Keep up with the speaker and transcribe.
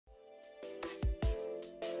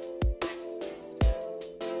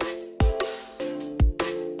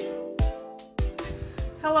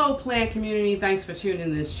Hello plant community, thanks for tuning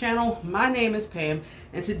in this channel. My name is Pam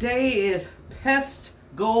and today is PEST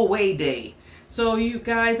Go Away Day. So you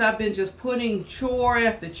guys, I've been just putting chore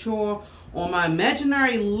after chore on my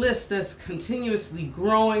imaginary list that's continuously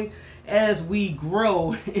growing as we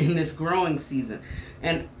grow in this growing season.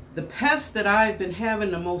 And the pest that I've been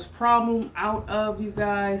having the most problem out of, you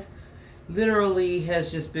guys, literally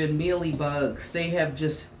has just been mealy bugs. They have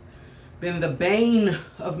just been the bane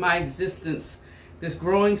of my existence this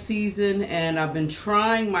growing season, and I've been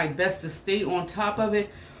trying my best to stay on top of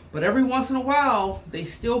it, but every once in a while they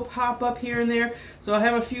still pop up here and there. So I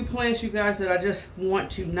have a few plants, you guys, that I just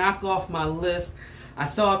want to knock off my list. I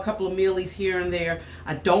saw a couple of mealies here and there.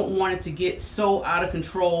 I don't want it to get so out of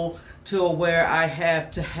control to where I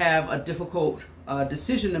have to have a difficult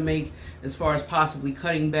decision to make as far as possibly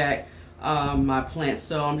cutting back my plants.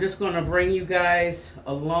 So I'm just going to bring you guys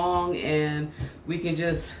along and we can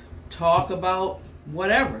just talk about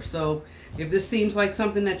whatever. So if this seems like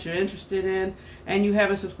something that you're interested in and you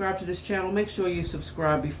haven't subscribed to this channel, make sure you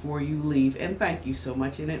subscribe before you leave, and thank you so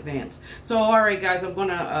much in advance. So alright guys, I'm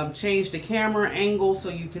gonna change the camera angle so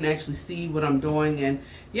you can actually see what I'm doing, and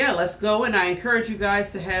yeah, let's go. And I encourage you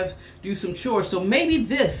guys to do some chores, so maybe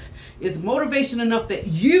this is motivation enough that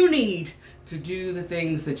you need to do the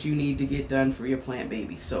things that you need to get done for your plant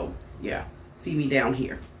baby. So yeah, see me down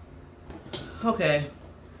here. Okay,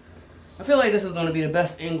 I feel like this is going to be the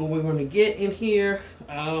best angle we're going to get in here.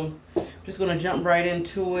 Just going to jump right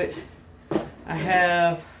into it. I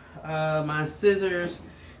have my scissors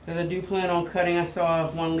because I do plan on cutting. I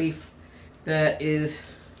saw one leaf that is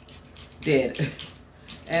dead.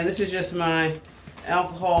 And this is just my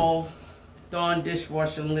alcohol Dawn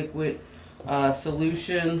dishwashing liquid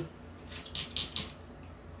solution.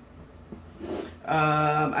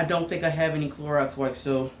 I don't think I have any Clorox wipes,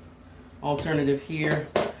 so alternative here.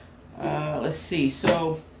 Let's see,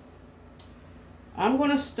 so I'm going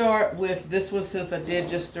to start with this one since I did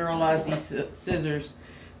just sterilize these scissors.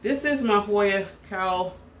 This is my Hoya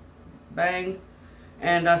cow bang,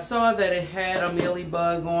 and I saw that it had a mealy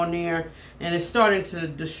bug on there and it's starting to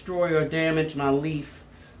destroy or damage my leaf,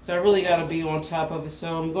 so I really got to be on top of it.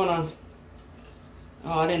 So I'm gonna,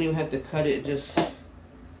 oh, I didn't even have to cut it, just,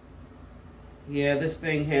 yeah, this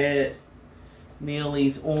thing had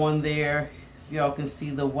mealies on there. If y'all can see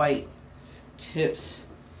the white tips,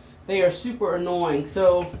 they are super annoying.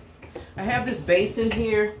 So I have this basin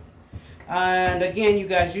here, and again, you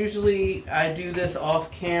guys, usually I do this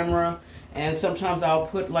off camera, and sometimes I'll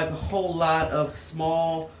put like a whole lot of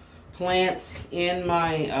small plants in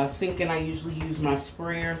my sink, and I usually use my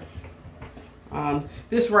sprayer.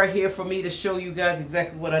 This right here, for me to show you guys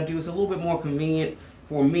exactly what I do, is a little bit more convenient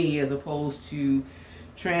for me as opposed to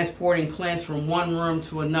transporting plants from one room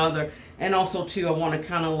to another. And also too, I want to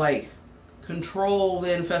kind of like control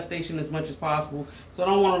the infestation as much as possible, so I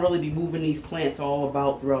don't want to really be moving these plants all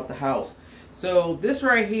about throughout the house. So this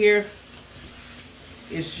right here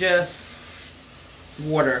is just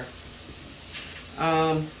water.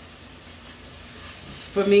 For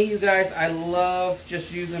me, you guys, I love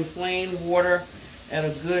just using plain water at a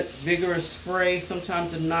good vigorous spray,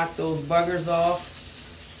 sometimes to knock those buggers off.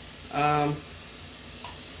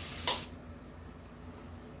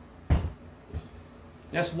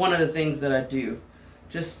 That's one of the things that I do,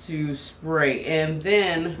 just to spray. And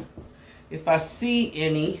then if I see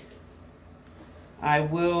any, I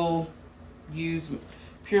will use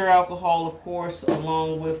pure alcohol, of course,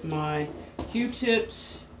 along with my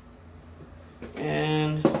Q-tips.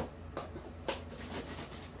 And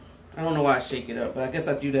I don't know why I shake it up, but I guess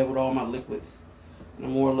I do that with all my liquids. And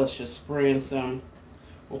I'm more or less just spraying some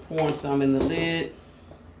or pouring some in the lid.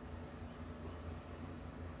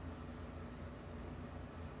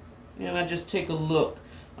 And I just take a look.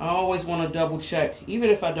 I always want to double check. Even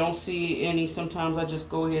if I don't see any, sometimes I just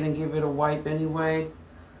go ahead and give it a wipe anyway.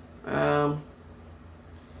 I'm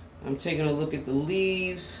taking a look at the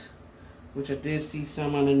leaves, which I did see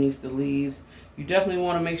some underneath the leaves. You definitely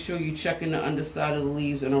want to make sure you check in the underside of the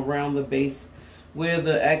leaves and around the base where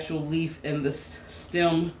the actual leaf and the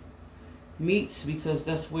stem meets, because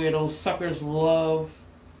that's where those suckers love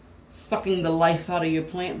sucking the life out of your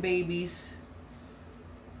plant babies.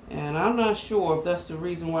 And I'm not sure if that's the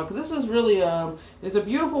reason why, because this is really, it's a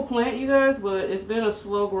beautiful plant, you guys, but it's been a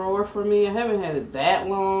slow grower for me. I haven't had it that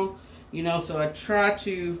long, you know, so I'm trying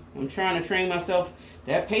to train myself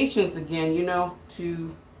to have patience again, you know,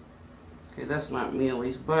 okay, that's not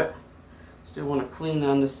mealies, but still want to clean the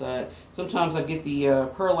underside. Sometimes I get the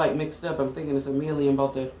perlite mixed up. I'm thinking it's a mealy, I'm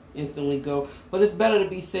about to instantly go. But it's better to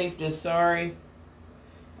be safe than sorry.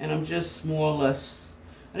 And I'm just more or less,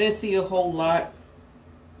 I didn't see a whole lot.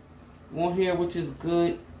 on here, which is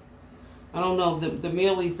good. I don't know, the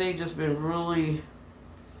mealies, they just been really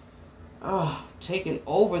taking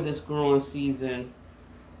over this growing season.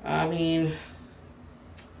 I mean,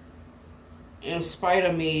 in spite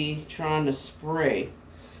of me trying to spray.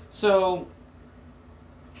 So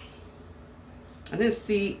I didn't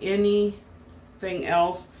see anything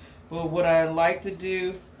else, but what I like to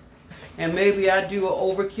do, and maybe I do an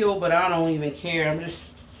overkill, but I don't even care. I'm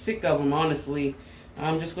just sick of them, honestly.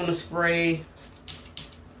 I'm just going to spray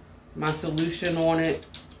my solution on it.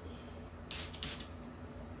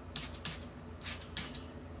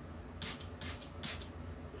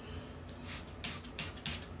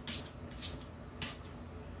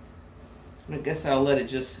 I guess I'll let it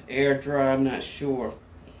just air dry. I'm not sure.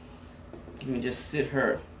 Let me just sit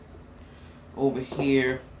her over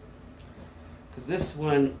here, because this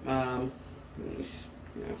one,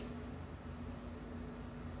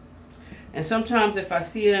 and sometimes if I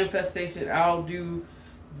see an infestation, I'll do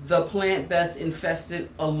the plant that's infested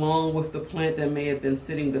along with the plant that may have been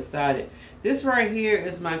sitting beside it. This right here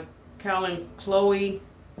is my Chloe,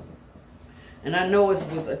 and I know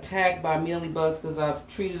it was attacked by mealybugs because I've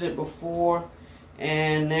treated it before,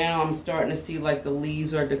 and now I'm starting to see like the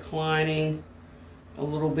leaves are declining a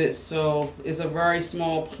little bit. So it's a very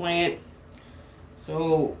small plant,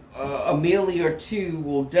 so a mealy or two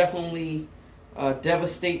will definitely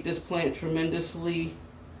devastate this plant tremendously.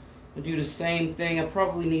 I'll do the same thing. I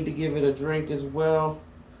probably need to give it a drink as well,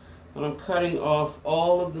 but I'm cutting off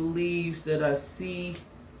all of the leaves that I see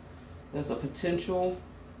there's a potential.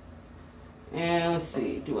 And let's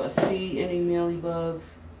see, do I see any mealybugs?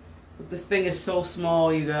 But this thing is so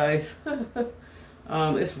small, you guys.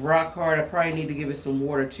 It's rock hard. I probably need to give it some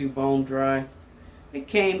water to bone dry. It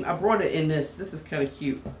came, I brought it in this. This is kind of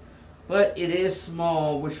cute. But it is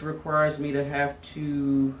small, which requires me to have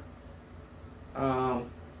to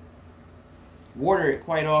water it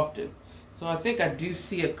quite often. So I think I do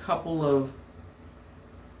see a couple of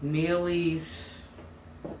mealies.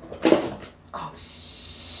 Oh,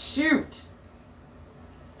 shoot.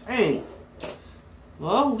 Dang.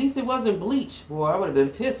 Well, at least it wasn't bleach. Boy, I would have been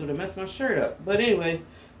pissed. Would have messed my shirt up. But anyway,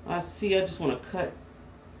 I see. I just want to cut.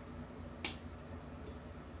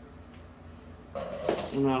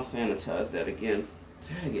 And I'll sanitize that again.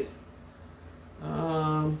 Dang it.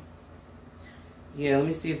 Yeah, let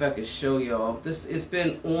me see if I can show y'all. It's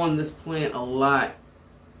been on this plant a lot.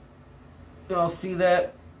 Y'all see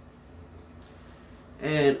that?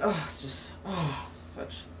 And it's just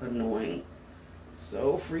such annoying.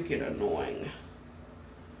 So freaking annoying.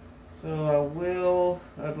 So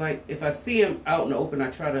I'd like, if I see them out in the open, I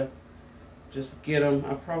try to just get them.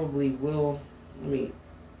 I probably will.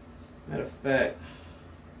 Matter of fact,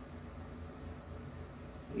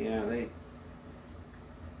 yeah, they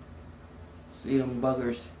see them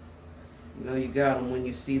buggers. You know you got them when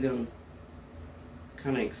you see them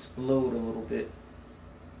kind of explode a little bit.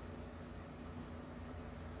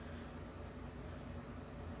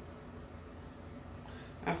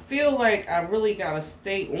 I feel like I really gotta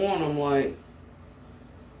stay on them, like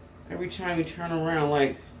every time you turn around,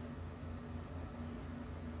 like it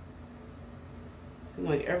seems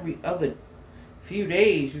like every other few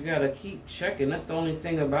days you gotta keep checking. That's the only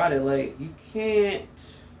thing about it. Like you can't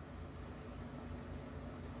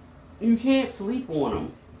sleep on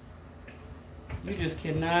them. You just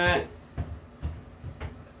cannot.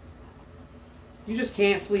 You just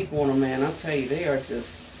can't sleep on them, man. I'll tell you, they are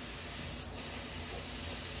just.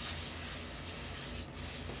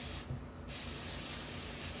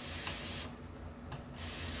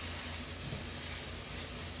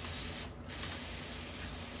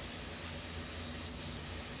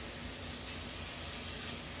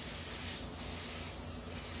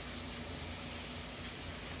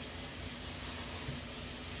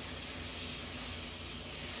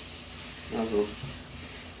 I'll go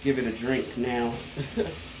give it a drink now.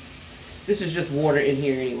 This is just water in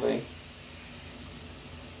here anyway,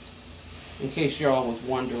 in case y'all was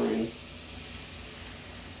wondering.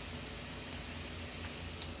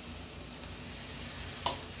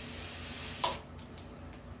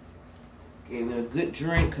 Gave it a good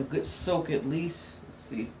drink, a good soak at least. Let's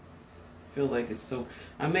see. I feel like it's soaked.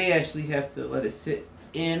 I may actually have to let it sit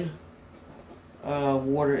in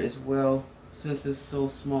water as well, since it's so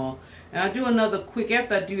small. And I do another quick,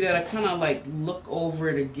 after I do that, I kind of like look over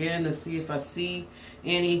it again to see if I see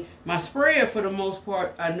any. My sprayer, for the most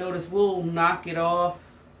part, I notice will knock it off.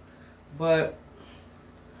 But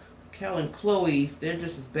Chloe's, they're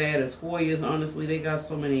just as bad as Hoyas. Honestly, they got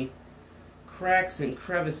so many cracks and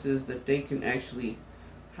crevices that they can actually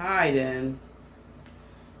hide in.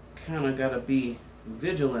 Kind of got to be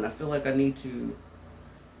vigilant. I feel like I need to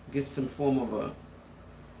get some form of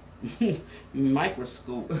a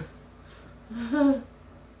microscope.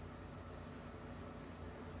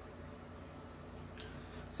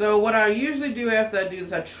 So what I usually do after I do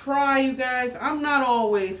this, I try, you guys. I'm not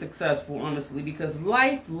always successful, honestly, because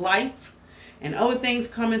life, and other things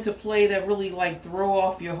come into play that really like throw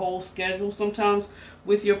off your whole schedule sometimes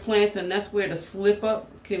with your plants, and that's where the slip up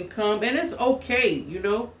can come. And it's okay, you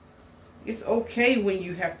know. It's okay when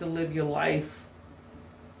you have to live your life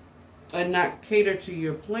and not cater to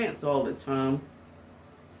your plants all the time.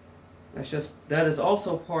 That is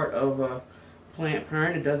also part of a plant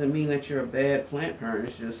parent. It doesn't mean that you're a bad plant parent.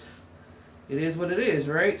 It's just, it is what it is,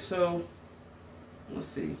 right? So, let's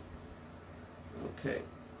see. Okay.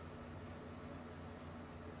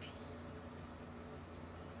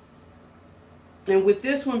 And with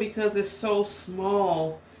this one, because it's so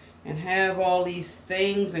small and have all these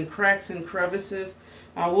things and cracks and crevices,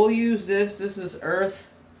 I will use this. This is Earth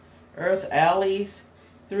Alleys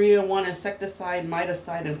 3-in-1 insecticide,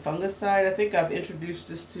 miticide, and fungicide. I think I've introduced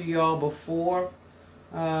this to y'all before.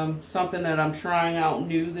 Something that I'm trying out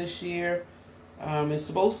new this year. It's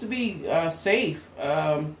supposed to be safe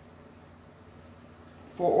for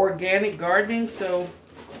organic gardening. So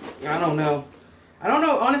I don't know.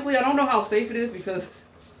 Honestly, I don't know how safe it is, because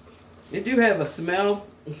it do have a smell,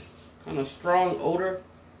 kind of strong odor.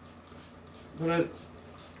 But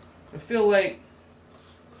I feel like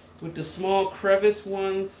with the small crevice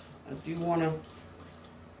ones, I do want to...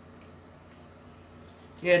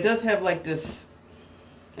 Yeah, it does have like this...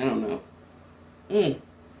 I don't know.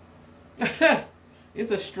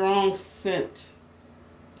 It's a strong scent.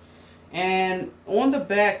 And on the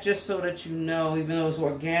back, just so that you know, even though it's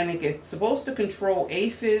organic, it's supposed to control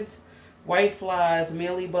aphids, whiteflies,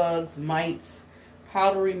 mealybugs, mites,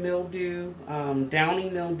 powdery mildew, downy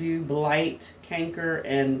mildew, blight, canker,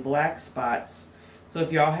 and black spots. So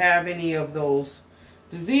if y'all have any of those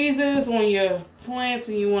diseases on your plants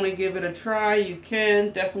and you want to give it a try, you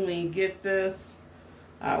can definitely get this.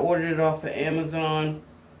 I ordered it off of Amazon.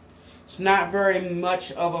 It's not very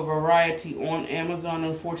much of a variety on Amazon,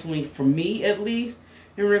 unfortunately, for me at least.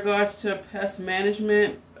 In regards to pest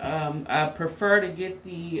management, I prefer to get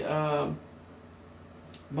the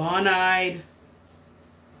Bonide,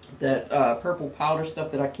 that purple powder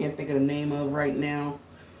stuff that I can't think of the name of right now.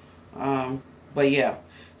 But yeah,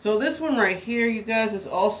 so this one right here, you guys, is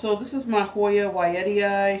also, this is my Hoya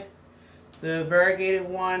Wyetii, the variegated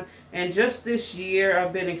one. And just this year,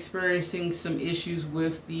 I've been experiencing some issues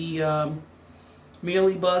with the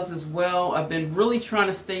mealy bugs as well. I've been really trying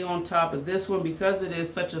to stay on top of this one because it is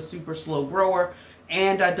such a super slow grower,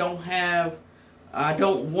 and I don't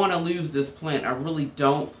want to lose this plant. I really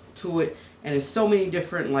don't to it. And it's so many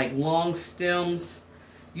different like long stems.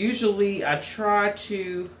 Usually I try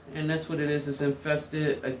to, and that's what it is, it's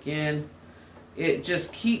infested again. It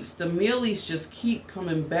just keeps, the mealies just keep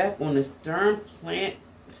coming back on this darn plant.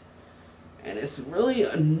 And it's really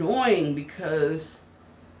annoying because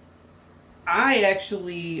I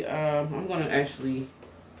actually, I'm going to actually,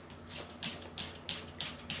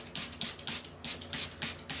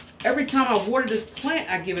 every time I water this plant,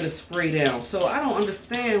 I give it a spray down. So I don't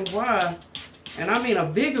understand why. And I mean a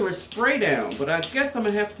vigorous spray down, but I guess I'm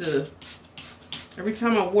going to have to, every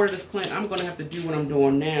time I water this plant, I'm going to have to do what I'm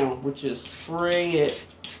doing now, which is spray it.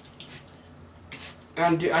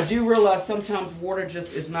 I do realize sometimes water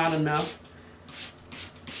just is not enough.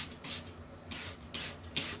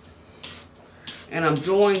 And I'm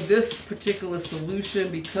doing this particular solution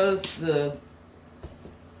because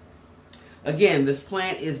again, this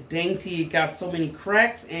plant is dainty. It got so many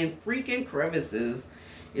cracks and freaking crevices.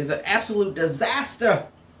 Is an absolute disaster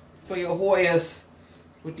for your Hoyas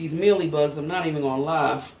with these mealy bugs. I'm not even gonna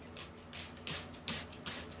lie.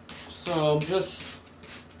 So I'm just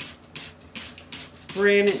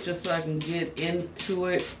spraying it just so I can get into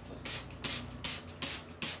it.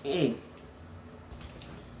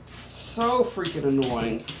 So freaking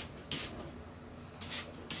annoying.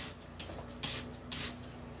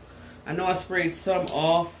 I know I sprayed some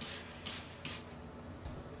off.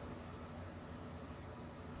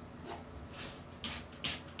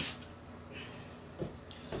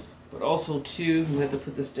 But also too, I'm gonna have to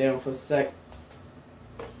put this down for a sec.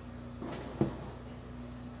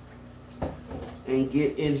 And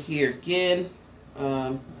get in here again.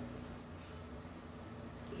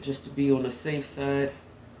 Just to be on the safe side.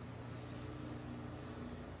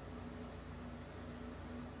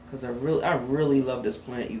 Because I really love this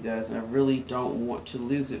plant, you guys, and I really don't want to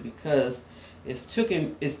lose it because it's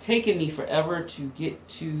taken me forever to get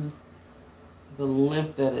to the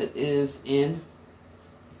length that it is in.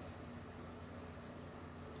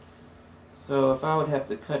 So if I would have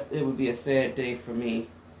to cut, it would be a sad day for me.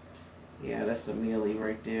 Yeah, that's a mealy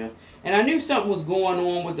right there. And I knew something was going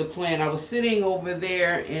on with the plant. I was sitting over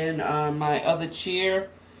there in my other chair,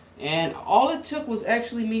 and all it took was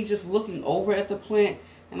actually me just looking over at the plant,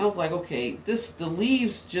 and I was like, okay, the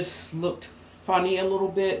leaves just looked funny a little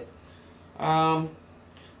bit. I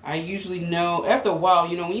usually know, after a while,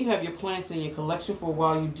 you know, when you have your plants in your collection for a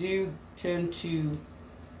while, you do tend to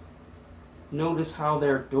notice how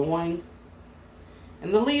they're doing.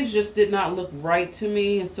 And the leaves just did not look right to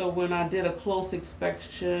me. And so when I did a close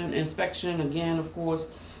inspection again, of course,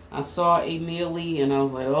 I saw a mealy, and I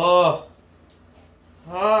was like,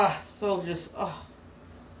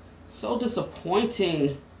 so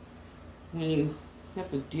disappointing when you have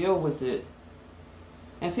to deal with it.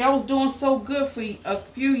 And see, I was doing so good for a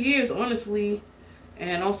few years, honestly.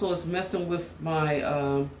 And also it's messing with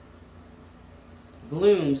my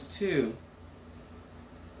blooms too.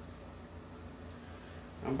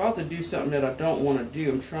 I'm about to do something that I don't want to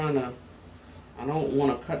do. I don't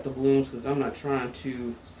want to cut the blooms because I'm not trying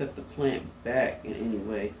to set the plant back in any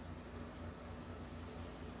way.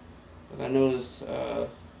 But I noticed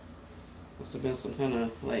must have been some kind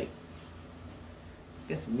of, like, I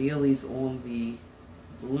guess mealies on the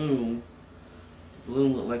bloom. The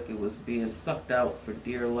bloom looked like it was being sucked out for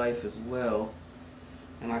dear life as well.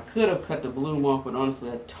 And I could have cut the bloom off, but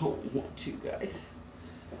honestly I don't want to, guys.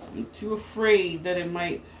 I'm too afraid that it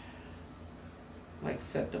might, like,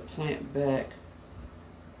 set the plant back.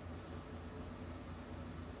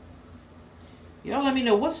 Y'all let me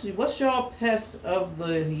know what's y'all pest of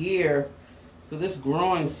the year for this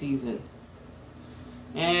growing season.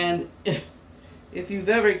 And if you've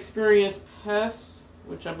ever experienced pests,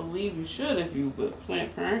 which I believe you should if you're a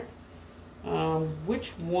plant parent,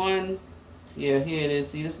 which one? Yeah, here it is.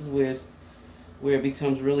 See, this is where it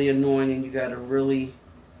becomes really annoying, and you got to really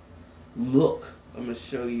look. I'm going to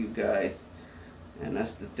show you guys. And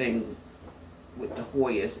that's the thing with the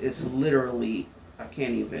hoyas. It's literally, I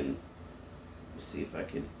can't even, let's see if I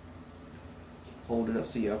can hold it up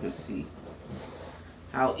so y'all can see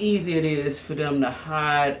how easy it is for them to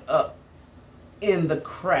hide up in the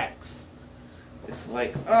cracks. It's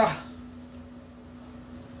like, you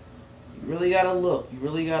really got to look. You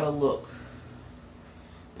really got to look.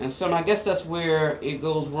 And I guess that's where it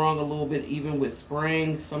goes wrong a little bit, even with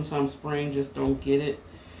spraying. Sometimes spraying just don't get it.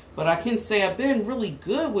 But I can say I've been really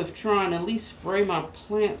good with trying to at least spray my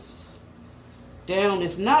plants down.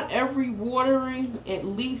 If not every watering, at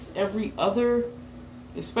least every other.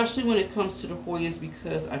 Especially when it comes to the hoyas,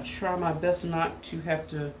 because I try my best not to have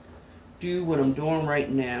to do what I'm doing right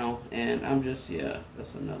now. And I'm just, yeah,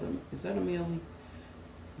 that's another. Is that a mealy?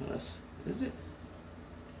 No, is it?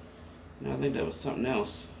 No, I think that was something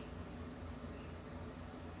else.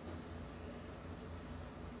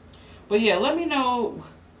 But yeah, let me know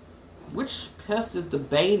which pest is the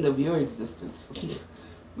bane of your existence.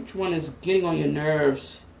 Which one is getting on your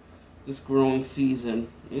nerves this growing season?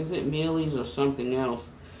 Is it mealies or something else?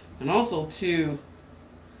 And also, too,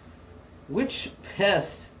 which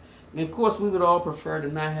pest? I mean, of course, we would all prefer to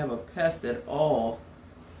not have a pest at all.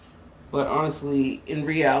 But honestly, in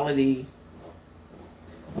reality,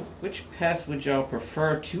 which pest would y'all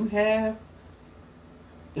prefer to have?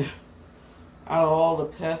 Out of all the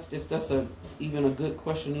pests, if that's even a good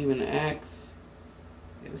question even to ask.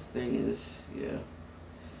 Yeah, this thing is, yeah.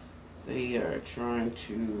 They are trying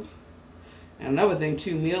to. And another thing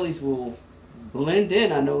too, mealies will blend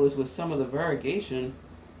in, I noticed, with some of the variegation.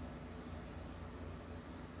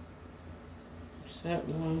 Is that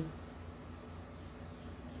one?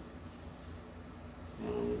 I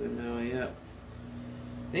don't even know yet.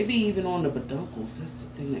 They be even on the peduncles. That's the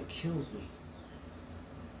thing that kills me.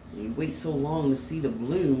 You wait so long to see the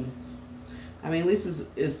bloom. I mean, at least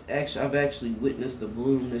it's actually, I've actually witnessed the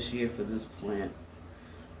bloom this year for this plant.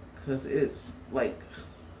 Because it's like,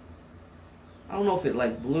 I don't know if it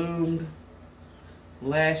like bloomed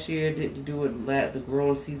last year, didn't do it the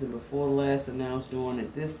growing season before last, and now it's doing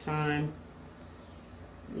it this time.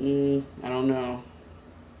 I don't know.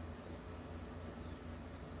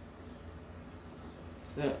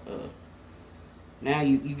 So, now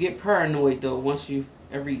you get paranoid though. Once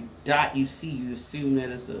every dot you see, you assume that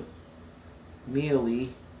it's a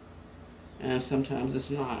mealy, and sometimes it's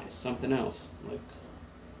not. It's something else, like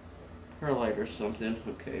perlite or something.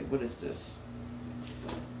 Okay, what is this?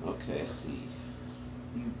 Okay, see,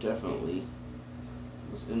 you definitely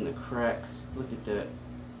was in the crack. Look at that.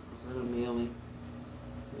 Is that a mealy?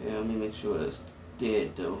 Yeah, let me make sure that's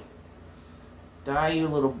dead though. Die, you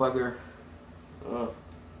little bugger.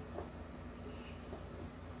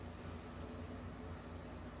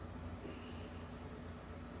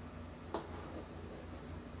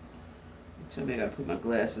 Tell me I gotta put my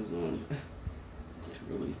glasses on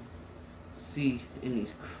to really see in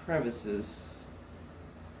these crevices.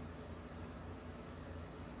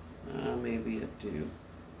 Maybe I do.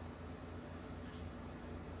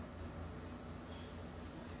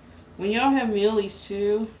 When y'all have mealies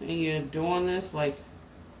too, and you're doing this, like,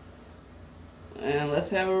 and let's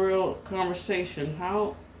have a real conversation.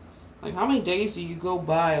 How many days do you go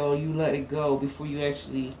by or you let it go before you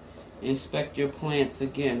actually inspect your plants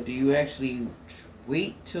again? Do you actually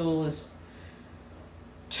wait till it's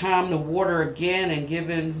time to water again? And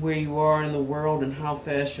given where you are in the world and how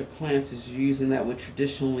fast your plants is using, that would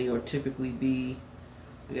traditionally or typically be,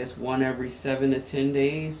 I guess, 1 every 7 to 10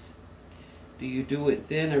 days. Do you do it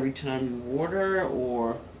then every time you water,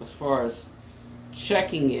 or as far as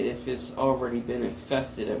checking it if it's already been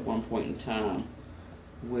infested at one point in time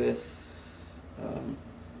with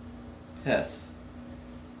pests?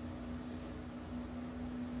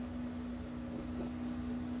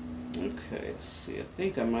 Okay, let's see. I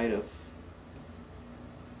think I might have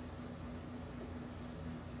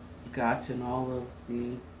gotten all of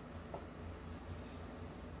the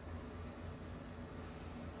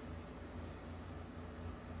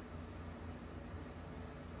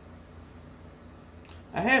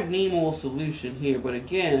I have neem oil solution here, but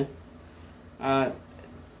again,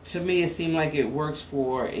 to me it seemed like it works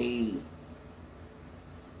for a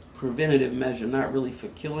preventative measure, not really for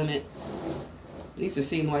killing it. At least it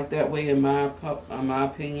seemed like that way in my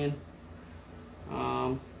opinion.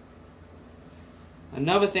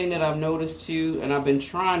 Another thing that I've noticed too, and I've been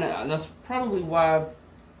trying to, that's probably why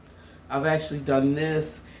I've actually done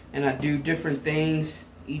this, and I do different things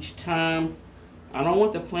each time. I don't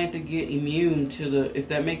want the plant to get immune to the, if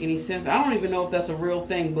that make any sense. I don't even know if that's a real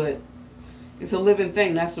thing, but it's a living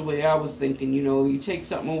thing. That's the way I was thinking. You know, you take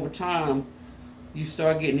something over time, you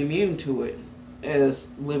start getting immune to it, as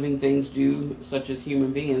living things do, such as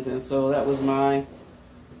human beings. And so that was my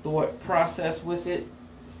thought process with it.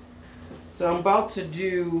 So I'm about to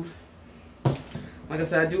do, like I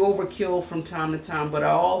said, I do overkill from time to time, but I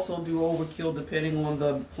also do overkill depending on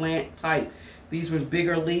the plant type. These was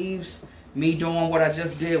bigger leaves. Me doing what I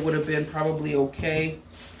just did would have been probably okay,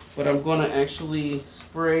 but I'm going to actually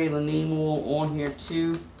spray the neem oil on here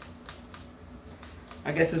too.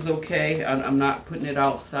 I guess it's okay. I'm not putting it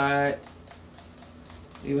outside,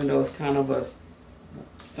 even though it's kind of a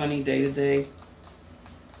sunny day today.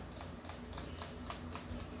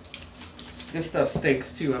 This stuff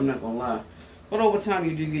stinks too, I'm not going to lie. But over time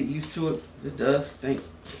you do get used to it. It does stink.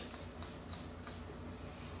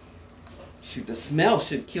 Shoot, the smell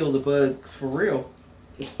should kill the bugs for real.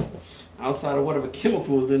 Outside of whatever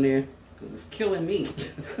chemicals in there, because it's killing me.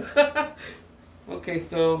 Okay,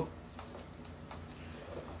 so I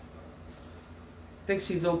think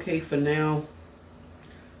she's okay for now.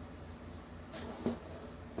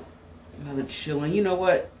 Another chilling. You know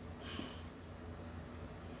what?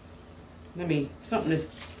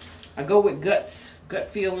 I go with gut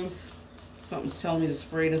feelings. Something's telling me to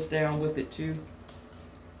spray this down with it too.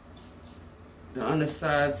 The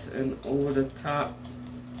undersides and over the top,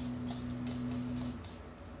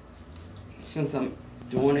 since I'm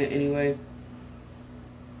doing it anyway.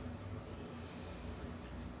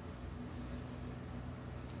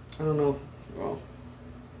 I don't know. Well,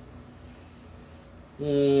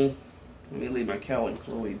 let me leave my Cal and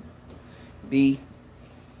Chloe be.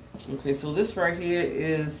 Okay, so this right here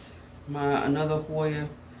is another Hoya.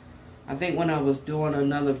 I think when I was doing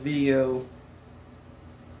another video,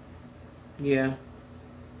 yeah,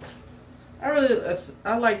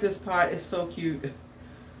 I like this pot. It's so cute.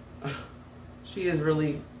 She is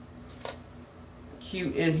really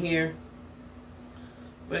cute in here.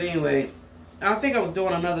 But anyway, I think I was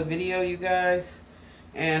doing another video, you guys,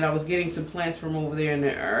 and I was getting some plants from over there in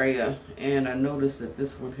the area, and I noticed that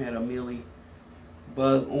this one had a mealy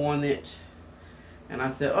bug on it, and I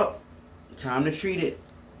said, oh, time to treat it.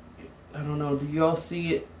 I don't know, do y'all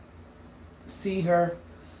see it? See her?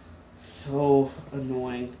 So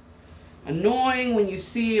annoying. Annoying when you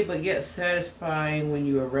see it, but yet satisfying when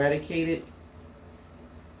you eradicate it.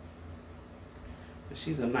 But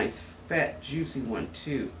she's a nice fat juicy one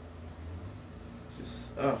too.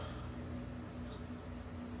 Just ugh.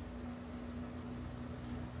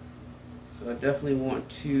 So I definitely want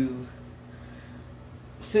to,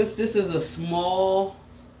 since this is a small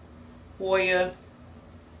Hoya,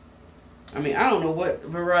 I mean, I don't know what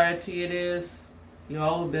variety it is.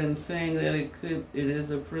 Y'all have been saying that it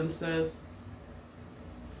is a princess,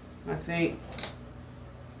 I think.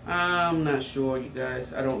 I'm not sure, you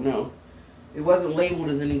guys. I don't know. It wasn't labeled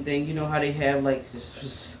as anything. You know how they have like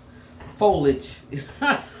just foliage.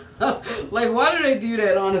 Like, why do they do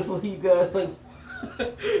that, honestly, you guys? Like,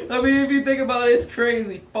 I mean, if you think about it, it's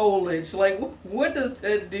crazy foliage. Like, what does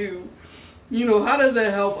that do? You know, how does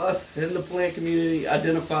that help us in the plant community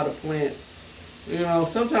identify the plant? You know,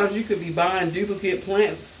 sometimes you could be buying duplicate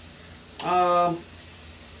plants and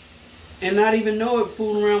not even know it,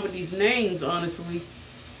 fooling around with these names, honestly.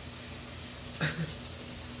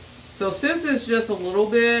 So since it's just a little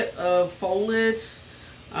bit of foliage,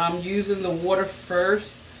 I'm using the water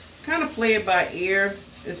first. Kind of play it by ear.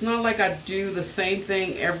 It's not like I do the same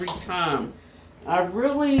thing every time. I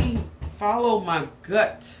really follow my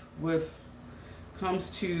gut with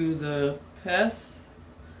comes to the pests.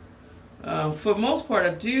 For the most part,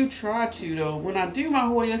 I do try to, though, when I do my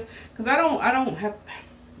hoyas, because I don't have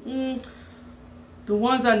the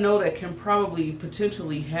ones I know that can probably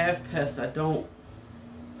potentially have pests.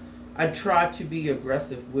 I try to be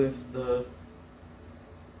aggressive with the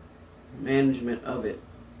management of it.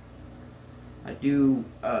 I do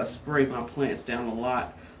spray my plants down a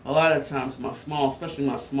lot. A lot of times, especially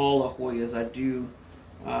my smaller hoyas, I do.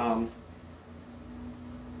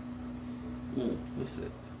 What's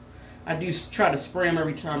it? I do try to spray them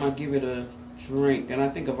every time I give it a drink, and I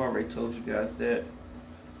think I've already told you guys that.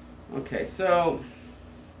 Okay, so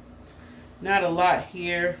not a lot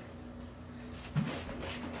here.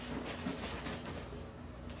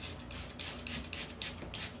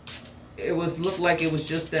 It looked like it was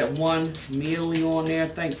just that one mealy on there,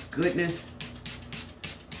 thank goodness.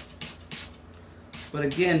 But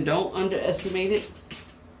again, don't underestimate it.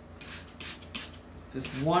 If it's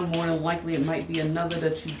one, more than likely it might be another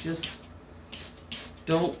that you just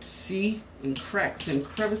don't see in cracks and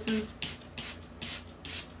crevices.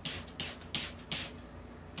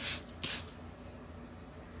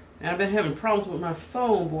 And I've been having problems with my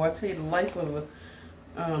phone, boy. I tell you the life of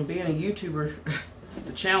being a YouTuber.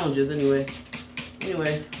 The challenges, anyway.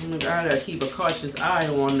 Anyway, I gotta keep a cautious eye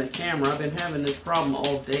on the camera. I've been having this problem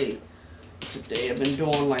all day today. I've been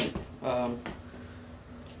doing like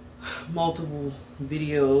multiple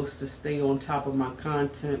videos to stay on top of my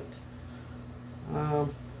content.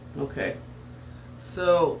 Okay,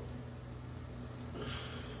 so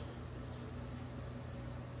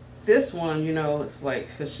this one, you know, it's like,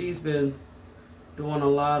 because she's been doing a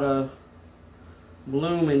lot of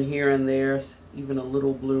blooming here and there, even a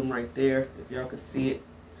little bloom right there, if y'all can see it.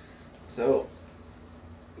 So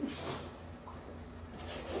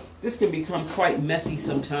this can become quite messy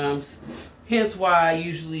sometimes, hence why I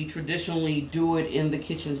usually traditionally do it in the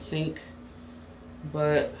kitchen sink.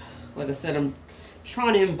 But like I said, I'm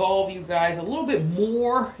trying to involve you guys a little bit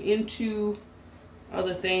more into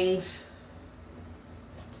other things,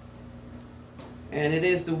 and it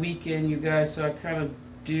is the weekend, you guys, so I kind of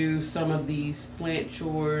do some of these plant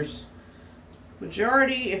chores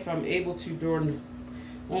majority, if I'm able to,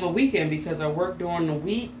 on the weekend, because I work during the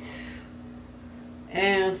week.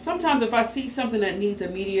 And sometimes if I see something that needs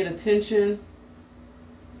immediate attention,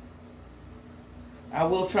 I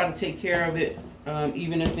will try to take care of it,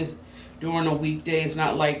 even if it's during a weekday. It's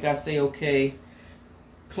not like I say, okay,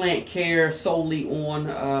 plant care solely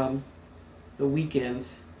on the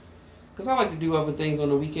weekends, because I like to do other things on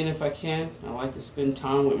the weekend if I can. I like to spend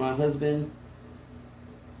time with my husband,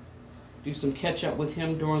 do some catch up with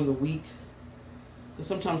him during the week, because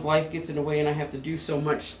sometimes life gets in the way and I have to do so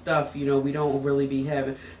much stuff. You know, we don't really be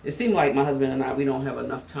having, it seems like my husband and I, we don't have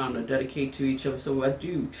enough time to dedicate to each other. So we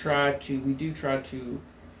do try to,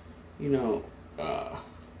 you know,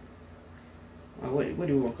 what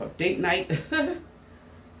do we want to call it? Date night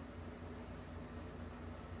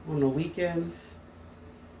on the weekends,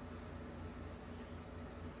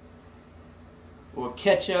 or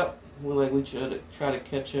catch up. We try to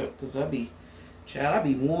catch up, because I be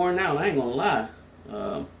worn out. I ain't gonna lie.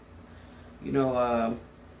 You know,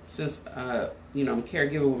 since you know, I'm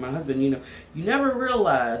caregiver with my husband, you know, you never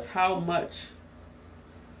realize how much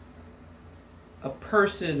a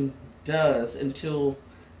person does until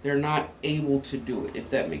they're not able to do it, if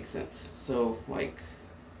that makes sense. So like,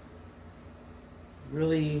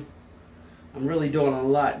 really, I'm really doing a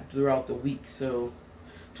lot throughout the week, so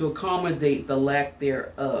to accommodate the lack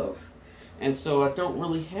thereof. And so I don't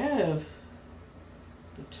really have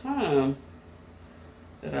the time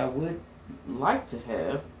that I would like to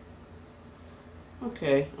have.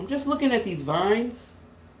 Okay, I'm just looking at these vines.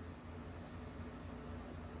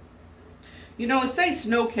 You know, it says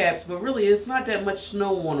snow caps, but really it's not that much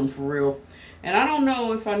snow on them for real. And I don't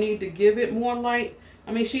know if I need to give it more light.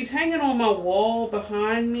 I mean, she's hanging on my wall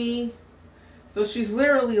behind me. So she's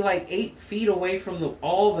literally like 8 feet away from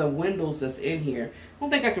all the windows that's in here. I don't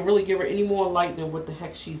think I could really give her any more light than what the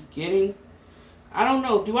heck she's getting. I don't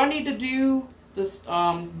know. Do I need to do this,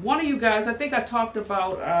 one of you guys, I think I talked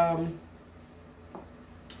about,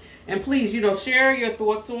 and please, you know, share your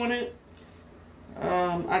thoughts on it.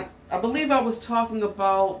 I believe I was talking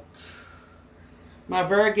about my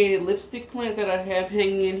variegated lipstick plant that I have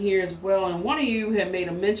hanging in here as well. And one of you had made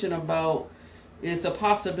a mention about is a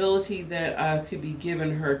possibility that I could be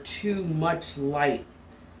giving her too much light.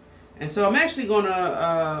 And so I'm actually going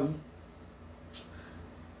to,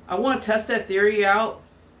 I want to test that theory out.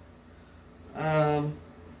 And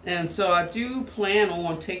so I do plan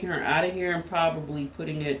on taking her out of here and probably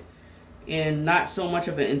putting it in not so much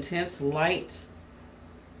of an intense light.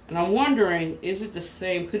 And I'm wondering, is it the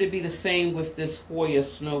same? Could it be the same with this Hoya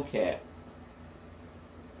snowcat?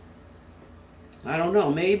 I don't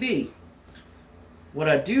know, maybe. What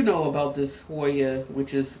I do know about this Hoya,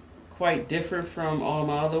 which is quite different from all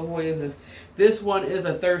my other Hoyas, is this one is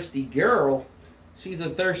a thirsty girl. She's a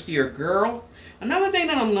thirstier girl. Another thing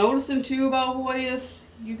that I'm noticing too about Hoyas,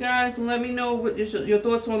 you guys, and let me know what your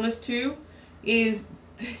thoughts on this too, is,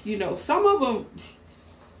 you know, some of them,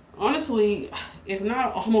 honestly, if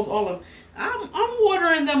not almost all of them, I'm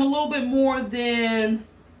watering them a little bit more than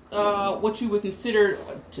what you would consider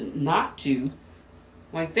not to.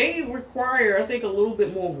 Like, they require, I think, a little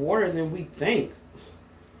bit more water than we think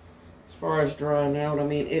as far as drying out. I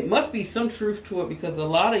mean, it must be some truth to it, because a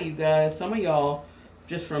lot of you guys, some of y'all,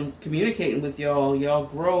 just from communicating with y'all, y'all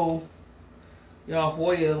grow y'all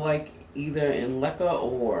Hoya like either in leca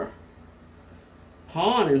or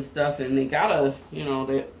pond and stuff, and they gotta, you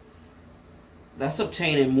know, that's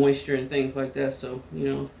obtaining moisture and things like that. So,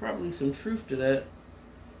 you know, probably some truth to that.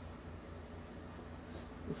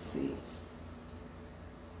 Let's see.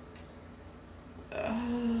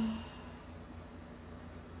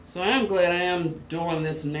 So I am glad I am doing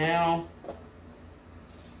this now.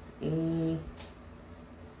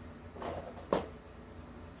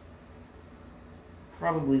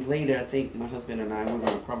 Probably later, I think my husband and I, we're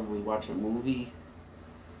going to probably watch a movie.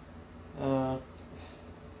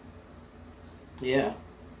 Yeah.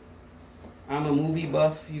 I'm a movie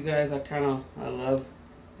buff, you guys. I love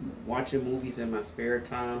watching movies in my spare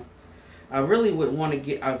time. I really do want to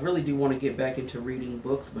get back into reading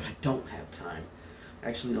books, but I don't have time.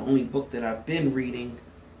 Actually, the only book that I've been reading,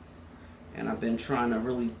 and I've been trying to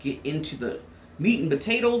really get into the meat and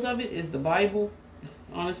potatoes of it, is the Bible,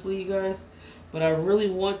 honestly, you guys. But I really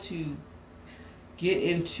want to get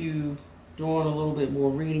into doing a little bit more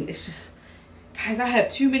reading. It's just, guys, I have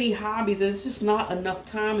too many hobbies. It's just not enough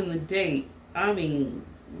time in the day. I mean,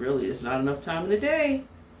 really, it's not enough time in the day.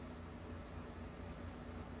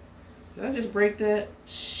 Did I just break that?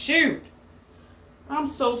 Shoot. I'm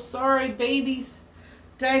so sorry, babies.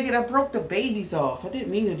 Dang it, I broke the babies off. I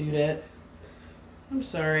didn't mean to do that. I'm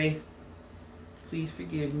sorry. Please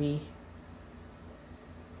forgive me.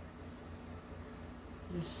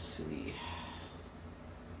 Let's see.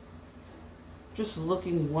 Just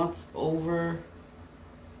looking once over.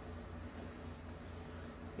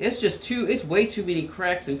 It's way too many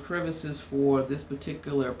cracks and crevices for this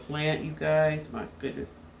particular plant, you guys. My goodness.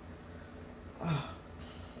 Oh.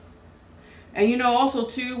 And you know, also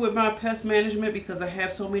too, with my pest management, because I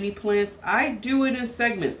have so many plants, I do it in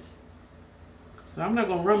segments. So I'm not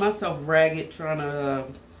going to run myself ragged trying to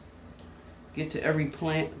get to every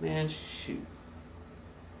plant. Man, shoot.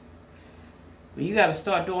 When you got to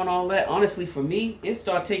start doing all that, honestly, for me, it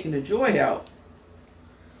start taking the joy out.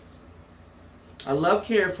 I love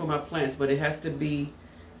caring for my plants, but it has to be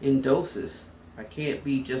in doses. I can't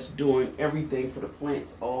be just doing everything for the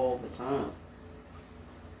plants all the time.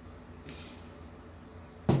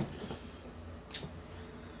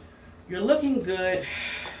 You're looking good.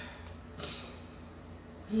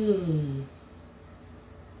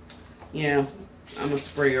 Yeah, I'm a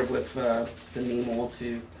sprayer with the neem oil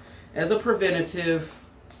too. As a preventative,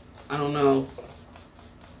 I don't know.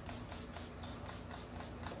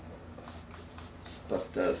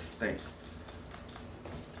 Stuff does stink.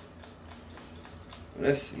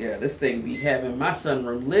 This thing be having my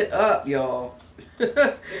sunroom lit up, y'all.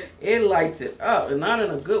 It lights it up, and not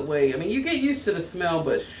in a good way. I mean, you get used to the smell,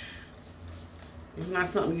 but it's not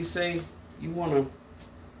something you say you want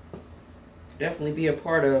to definitely be a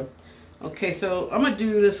part of. Okay, so I'm going to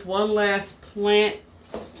do this one last plant.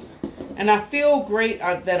 And I feel great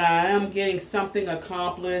that I am getting something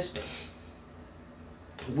accomplished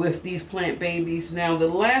with these plant babies. Now, the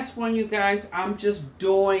last one, you guys, I'm just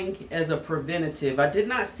doing as a preventative. I did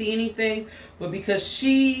not see anything, but because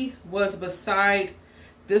she was beside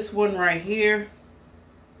this one right here,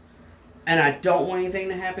 and I don't want anything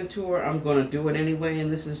to happen to her, I'm going to do it anyway.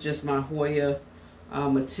 And this is just my Hoya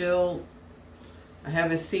Matilde. I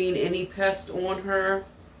haven't seen any pest on her.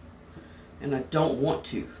 and I don't want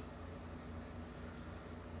to.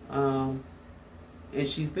 And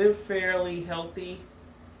she's been fairly healthy.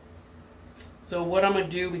 So what I'm going to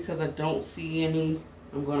do, because I don't see any,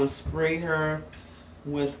 I'm going to spray her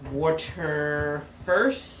with water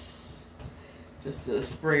first. Just to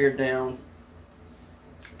spray her down.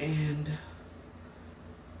 And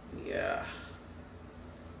yeah.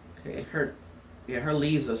 Okay, her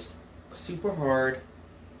leaves are super hard.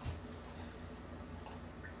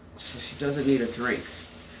 So she doesn't need a drink.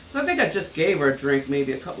 I think I just gave her a drink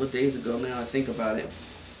maybe a couple of days ago, now I think about it.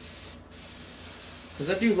 Because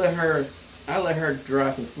I let her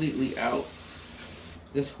dry completely out.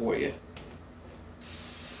 This Hoya.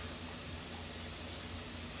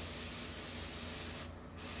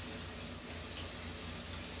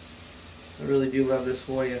 I really do love this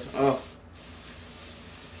Hoya. Oh,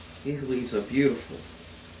 these leaves are beautiful.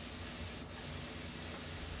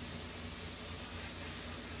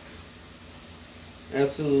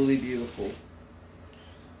 Absolutely beautiful.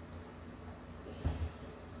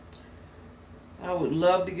 I would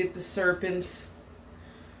love to get the serpents.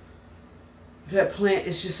 That plant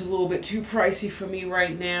is just a little bit too pricey for me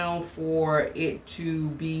right now for it to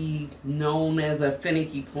be known as a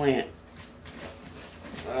finicky plant.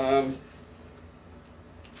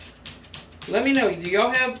 Let me know, do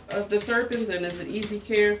y'all have the serpents, and is it easy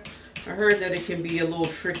care? I heard that it can be a little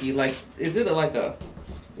tricky. Like, is it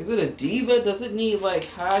a diva? Does it need like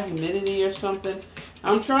high humidity or something?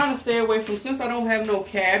 I'm trying to stay away from, since I don't have no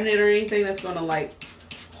cabinet or anything that's gonna like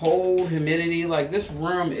hold humidity. Like, this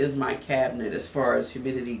room is my cabinet as far as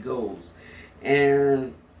humidity goes.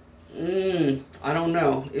 And I don't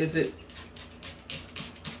know, is it,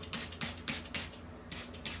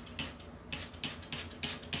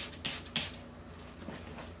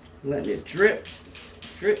 letting it drip,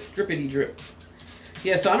 drippity drip.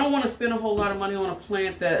 Yeah, so I don't want to spend a whole lot of money on a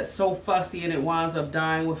plant that's so fussy and it winds up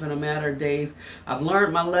dying within a matter of days. I've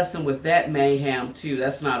learned my lesson with that mayhem too.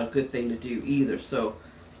 That's not a good thing to do either. So,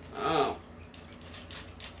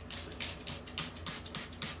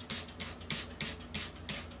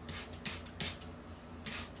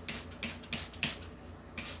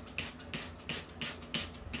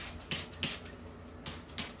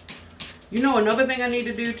 you know, another thing I need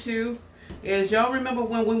to do too is, y'all remember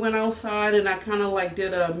when we went outside and I kind of like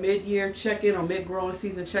did a mid-year check-in or mid-growing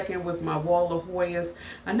season check-in with my wall of Hoyas?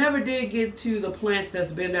 I never did get to the plants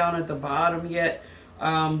that's been down at the bottom yet.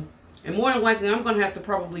 And more than likely, I'm going to have to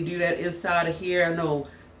probably do that inside of here. I know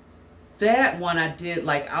that one I did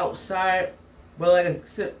like outside. But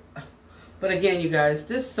again, you guys,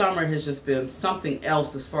 this summer has just been something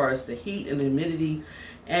else as far as the heat and humidity.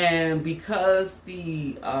 And because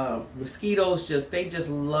the mosquitoes they just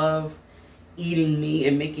love eating me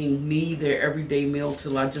and making me their everyday meal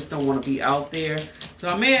till I just don't want to be out there. So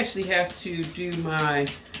I may actually have to do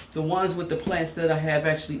the ones with the plants that I have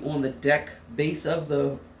actually on the deck base of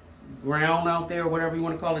the ground out there, or whatever you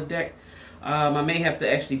want to call it, deck. I may have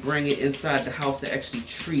to actually bring it inside the house to actually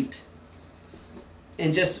treat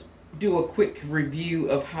and just do a quick review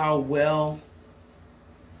of how well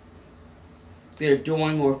they're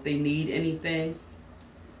doing or if they need anything.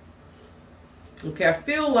 Okay, I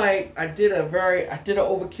feel like I did an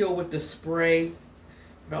overkill with the spray,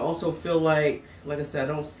 but I also feel like I said,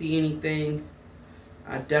 I don't see anything.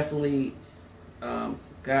 I definitely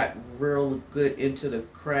got real good into the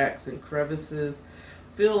cracks and crevices.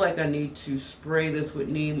 Feel like I need to spray this with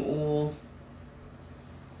neem oil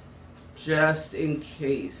just in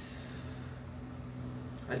case.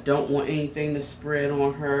 I don't want anything to spread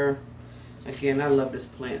on her. Again, I love this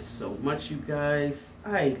plant so much, you guys.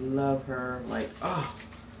 I love her. Like, oh,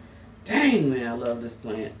 dang, man, I love this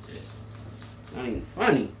plant. Not even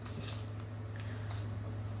funny.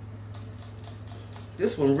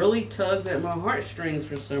 This one really tugs at my heartstrings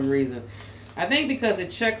for some reason. I think because it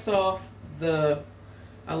checks off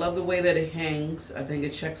I love the way that it hangs. I think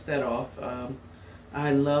it checks that off.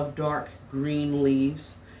 I love dark green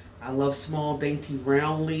leaves. I love small, dainty,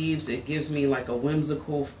 round leaves. It gives me like a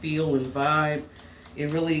whimsical feel and vibe.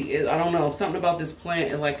 It really is, I don't know, something about this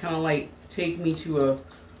plant, it like kind of like take me to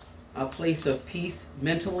a place of peace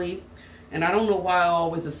mentally. And I don't know why I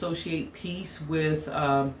always associate peace with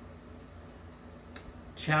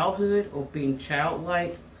childhood or being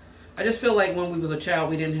childlike. I just feel like when we was a child,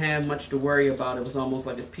 we didn't have much to worry about. It was almost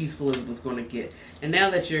like as peaceful as it was going to get. And now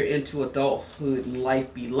that you're into adulthood and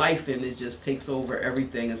life be life, and it just takes over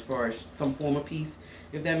everything as far as some form of peace,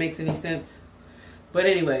 if that makes any sense. But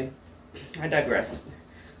anyway, I digress.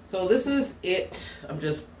 So this is it. I'm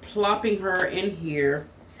just plopping her in here.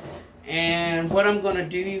 And what I'm going to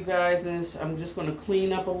do, you guys, is I'm just going to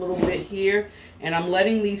clean up a little bit here. And I'm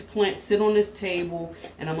letting these plants sit on this table,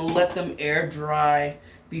 and I'm going to let them air dry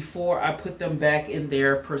before I put them back in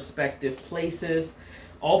their respective places.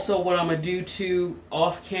 Also, what I'm going to do too,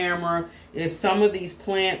 off camera, is some of these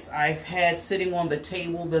plants I've had sitting on the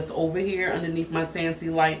table that's over here underneath my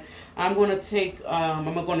Sansi light. I'm going to take,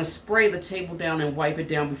 I'm going to spray the table down and wipe it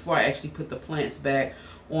down before I actually put the plants back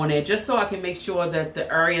on it, just so I can make sure that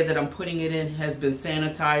the area that I'm putting it in has been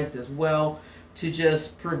sanitized as well, to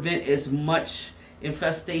just prevent as much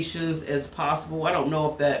infestations as possible. I don't know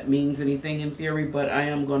if that means anything in theory, but I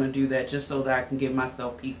am going to do that just so that I can give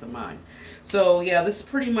myself peace of mind. So yeah, this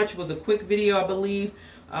pretty much was a quick video, I believe.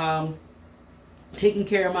 Taking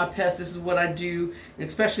care of my pests, this is what I do,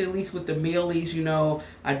 especially at least with the mealies. You know,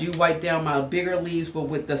 I do wipe down my bigger leaves, but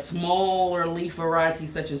with the smaller leaf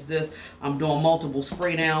varieties such as this, I'm doing multiple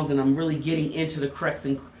spray downs, and I'm really getting into the cracks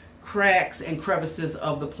and crevices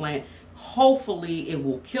of the plant. Hopefully it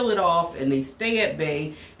will kill it off and they stay at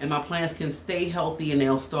bay, and my plants can stay healthy and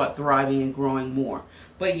they'll start thriving and growing more.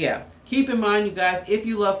 But yeah, keep in mind, you guys, if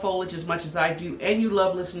you love foliage as much as I do and you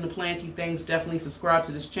love listening to planty things, definitely subscribe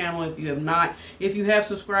to this channel if you have not. If you have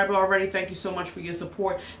subscribed already, thank you so much for your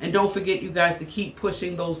support. And don't forget, you guys, to keep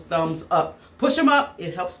pushing those thumbs up. Push them up.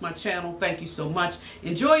 It helps my channel. Thank you so much.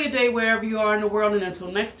 Enjoy your day wherever you are in the world. And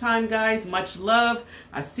until next time, guys, much love.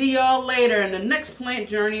 I see y'all later in the next plant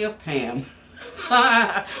journey of Pam.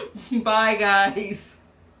 Bye, guys.